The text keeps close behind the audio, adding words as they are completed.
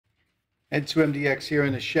N2MDX here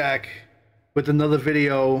in the shack with another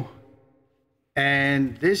video,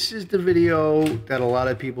 and this is the video that a lot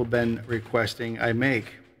of people have been requesting I make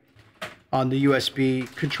on the USB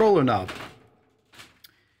controller knob,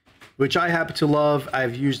 which I happen to love.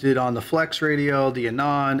 I've used it on the Flex radio, the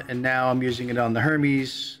Anan, and now I'm using it on the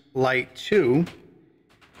Hermes Lite 2,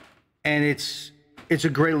 and it's a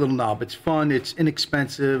great little knob. It's fun, it's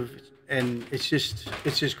inexpensive, and it's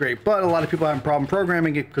just great. But a lot of people have a problem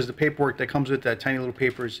programming it because the paperwork that comes with that tiny little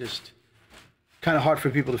paper is just kind of hard for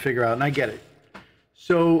people to figure out, and I get it.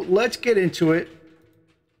 So let's get into it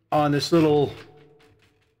on this little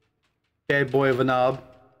bad boy of a knob.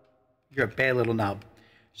 You're a bad little knob.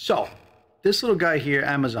 So this little guy here,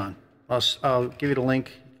 Amazon. I'll give you the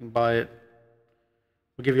link. You can buy it.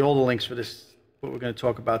 We'll give you all the links for this, what we're going to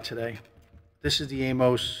talk about today. This is the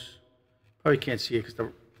AIMOS. Probably can't see it because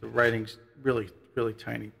the writing's really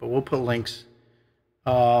tiny, but we'll put links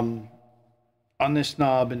on this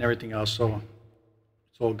knob and everything else, so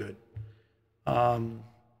it's all good.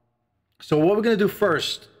 So what we're going to do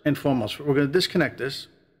first and foremost, we're going to disconnect this.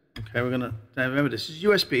 Okay, we're going to remember this is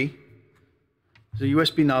USB. There's a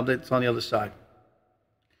USB knob that's on the other side.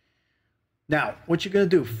 Now, what you're going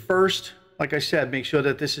to do first, like I said, make sure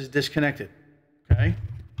that this is disconnected. Okay,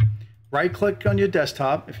 right click on your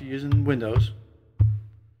desktop if you're using Windows.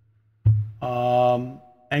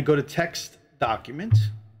 And go to text document.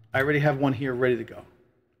 I already have one here ready to go.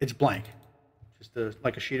 It's blank, just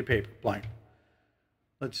like a sheet of paper, blank.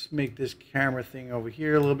 Let's make this camera thing over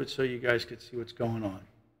here a little bit so you guys can see what's going on.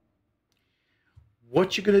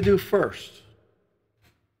 What you're going to do first.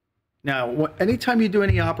 Now, anytime you do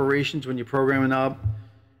any operations when you program a knob,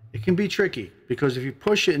 it can be tricky because if you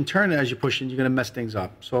push it and turn it as you're pushing, you're going to mess things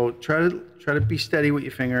up. So try to be steady with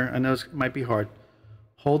your finger. I know it might be hard.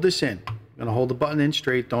 Hold this in. You're going to hold the button in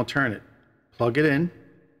straight. Don't turn it. Plug it in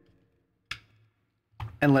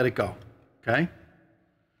and let it go. Okay?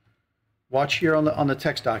 Watch here on the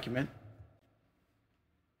text document.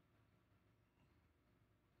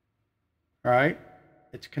 All right?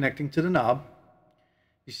 It's connecting to the knob.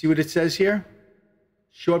 You see what it says here?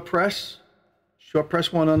 Short press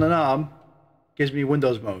 1 on the knob gives me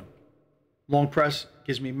Windows mode. Long press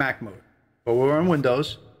gives me Mac mode. But we're on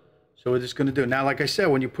Windows. So we're just going to do now, like I said,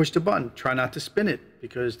 when you push the button, try not to spin it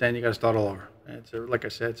because then you got to start all over. And like I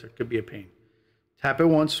said, it could be a pain. Tap it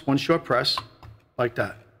once, one short press, like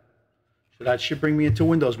that. So that should bring me into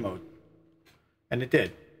Windows mode. And it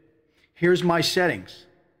did. Here's my settings.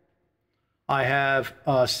 I have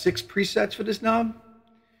 6 presets for this knob.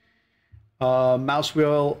 Mouse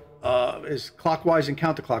wheel is clockwise and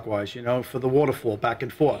counterclockwise, you know, for the waterfall, back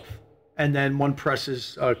and forth. And then one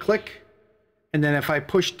presses click. And then if I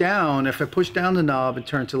push down the knob and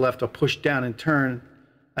turn to the left, or push down and turn,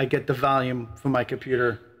 I get the volume for my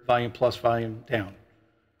computer, volume plus, volume down,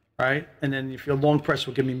 right? And then if you're long press,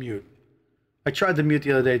 will give me mute. I tried the mute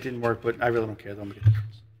the other day, it didn't work, but I really don't care. Don't make a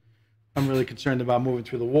difference. I'm really concerned about moving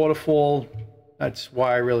through the waterfall. That's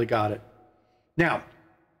why I really got it. Now,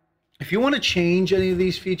 if you want to change any of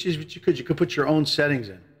these features, which you could put your own settings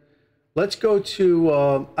in. Let's go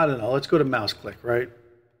to, I don't know, let's go to mouse click, right?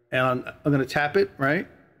 And I'm going to tap it, right?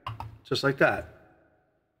 Just like that.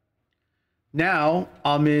 Now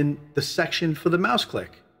I'm in the section for the mouse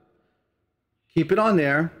click. Keep it on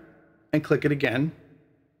there and click it again.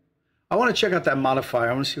 I want to check out that modifier.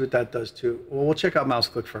 I want to see what that does too. Well, we'll check out mouse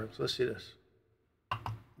click first. Let's see this. All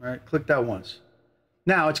right, click that once.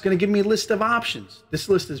 Now it's going to give me a list of options. This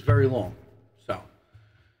list is very long. So,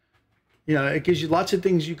 you know, it gives you lots of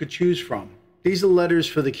things you could choose from. These are letters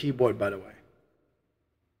for the keyboard, by the way.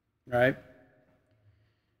 Right?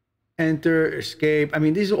 Enter, escape. I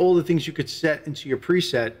mean, these are all the things you could set into your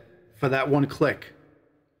preset for that one click.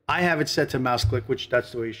 I have it set to mouse click, which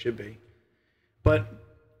that's the way it should be. But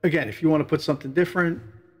again, if you want to put something different,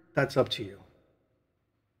 that's up to you.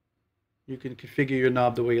 You can configure your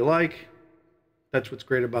knob the way you like. That's what's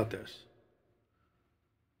great about this.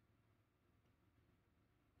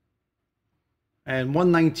 And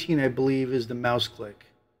 119, I believe, is the mouse click.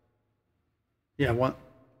 Yeah,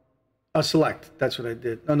 select. That's what I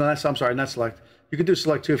did. No, I'm sorry, not select. You could do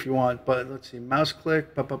select too if you want, but let's see. Mouse click,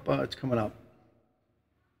 it's coming up.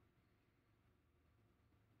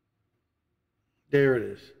 There it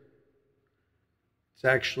is. It's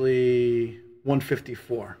actually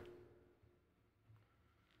 154.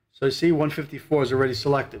 So you see, 154 is already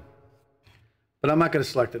selected. But I'm not going to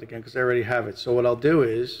select it again because I already have it. So what I'll do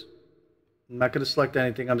is, I'm not going to select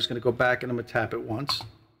anything. I'm just going to go back and I'm going to tap it once.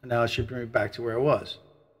 And now it should bring me back to where I was.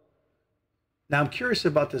 Now I'm curious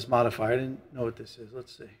about this modifier. I didn't know what this is.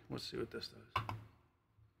 Let's see what this does.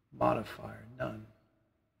 Modifier, none.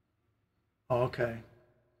 Oh, okay.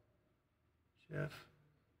 Jeff.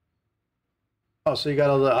 Oh, so you got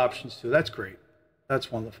all the options too. That's great.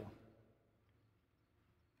 That's wonderful.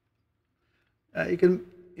 You can,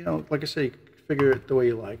 you know, like I say, you can configure it the way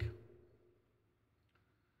you like.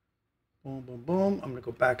 Boom, boom, boom. I'm going to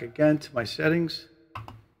go back again to my settings.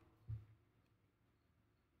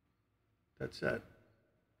 That's it.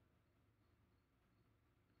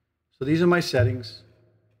 So these are my settings.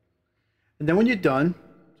 And then when you're done,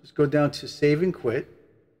 just go down to Save and Quit.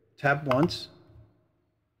 Tap once.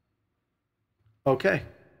 Okay.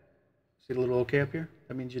 See the little OK up here?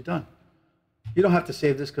 That means you're done. You don't have to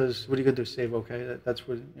save this because what are you going to do? Save OK? That's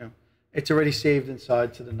what, you know, it's already saved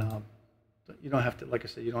inside to the knob. You don't have to, like I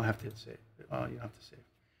said, you don't have to hit save. You don't have to save.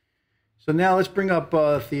 So now let's bring up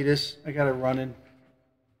Thetis. I got it running.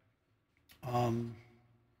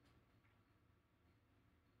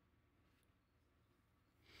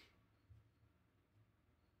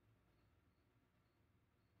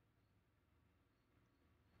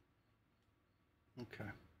 Okay.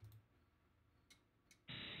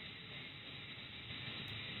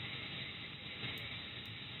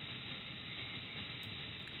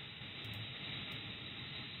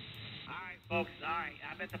 Folks, all right,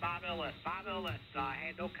 I'm at the bottom of the list. Bottom of the list. I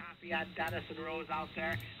had no copy on Dennis and Rose out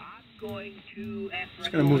there. I'm going to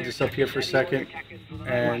just going to move this up here for a second.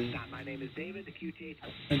 And my name is David, the QT.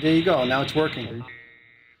 And there you go. Now it's working.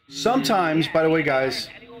 Sometimes, by the way, guys,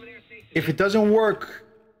 if it doesn't work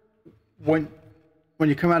when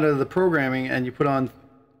you come out of the programming and you put on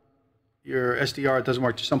your SDR, it doesn't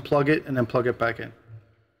work. Just unplug it and then plug it back in.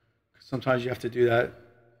 Sometimes you have to do that.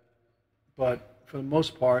 But for the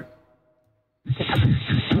most part,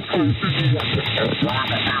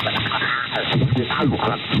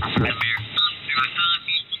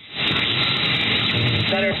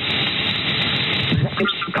 better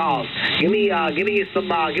calls. Give me some.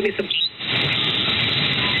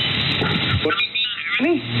 What?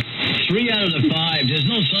 Me? 3 out of the 5. There's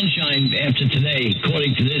no sunshine after today,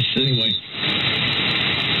 according to this, anyway.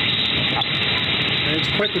 And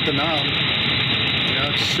it's quick with the knob. You know,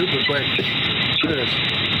 it's super quick. Look at this.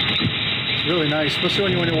 It's really nice, especially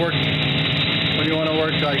when you want to work. When you want to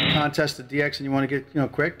work like contest the DX and you want to get, you know,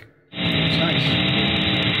 quick. It's nice.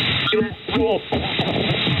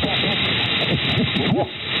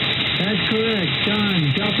 That's correct,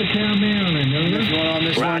 John, Deltatown, Maryland. And if you want on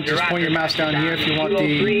this one, just point your mouse down here. If you want if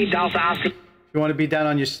you want to be down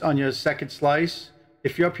on your second slice.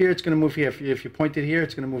 If you're up here, it's going to move here. If you point it here,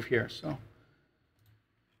 it's going to move here. So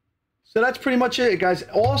that's pretty much it, guys.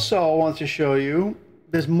 Also, I want to show you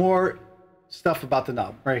there's more stuff about the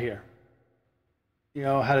knob right here. You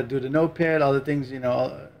know, how to do the notepad, other things, you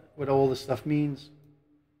know, what all this stuff means.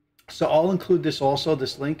 So I'll include this also,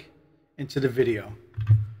 this link, into the video.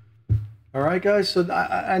 All right, guys. So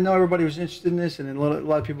I know everybody was interested in this, and a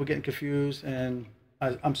lot of people getting confused, and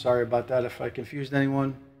I'm sorry about that if I confused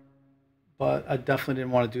anyone, but I definitely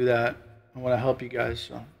didn't want to do that. I want to help you guys.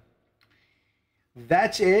 So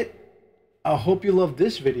that's it. I hope you love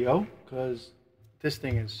this video because this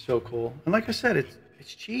thing is so cool. And like I said,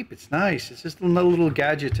 it's cheap. It's nice. It's just another little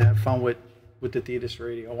gadget to have fun with the Thetis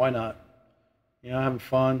radio. Why not? You know, having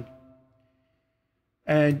fun.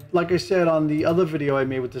 And like I said on the other video I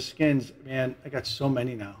made with the skins, man, I got so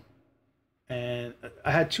many now. And I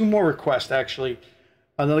had 2 more requests, actually.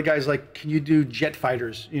 Another guy's like, can you do jet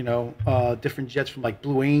fighters? You know, different jets from like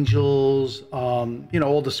Blue Angels, you know,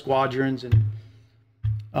 all the squadrons and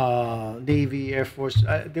Navy, Air Force.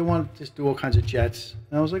 They want to just do all kinds of jets.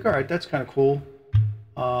 And I was like, all right, that's kind of cool.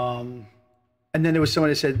 And then there was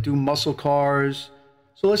somebody that said, do muscle cars.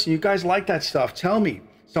 So listen, you guys like that stuff. Tell me.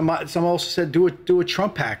 Some also said do a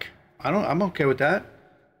Trump pack. I'm okay with that.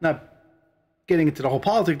 Not getting into the whole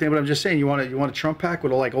politics thing, but I'm just saying you want a Trump pack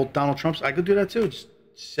with like old Donald Trumps. I could do that too. Just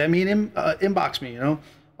send me an inbox me, you know,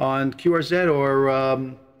 on QRZ or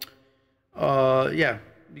yeah,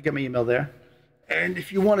 you get my email there. And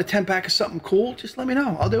if you want a 10 pack of something cool, just let me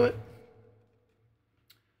know. I'll do it.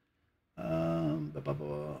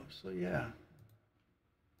 So yeah.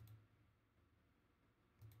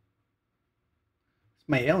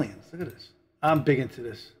 My aliens, look at this. I'm big into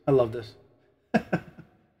this. I love this. That's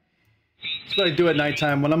what I do at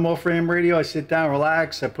nighttime. When I'm off for ham radio, I sit down,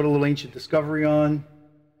 relax. I put a little Ancient Discovery on.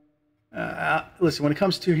 Listen, when it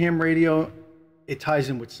comes to ham radio, it ties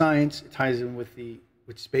in with science. It ties in with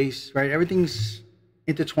space, right? Everything's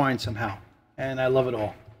intertwined somehow, and I love it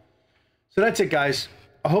all. So that's it, guys.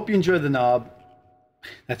 I hope you enjoyed the knob.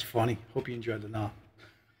 That's funny. Hope you enjoyed the knob.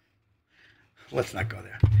 Let's not go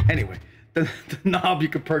there. Anyway. The knob you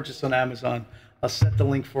can purchase on Amazon. I'll set the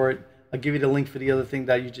link for it. I'll give you the link for the other thing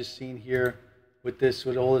that you just seen here.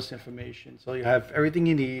 with all this information. So you have everything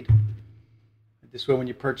you need. This way, when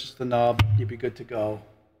you purchase the knob, you'll be good to go.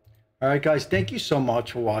 All right, guys, thank you so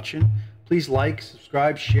much for watching. Please like,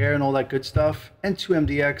 subscribe, share, and all that good stuff. And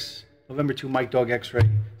 2MDX, November 2, Mike Dog X-Ray,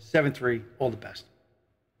 7-3, all the best.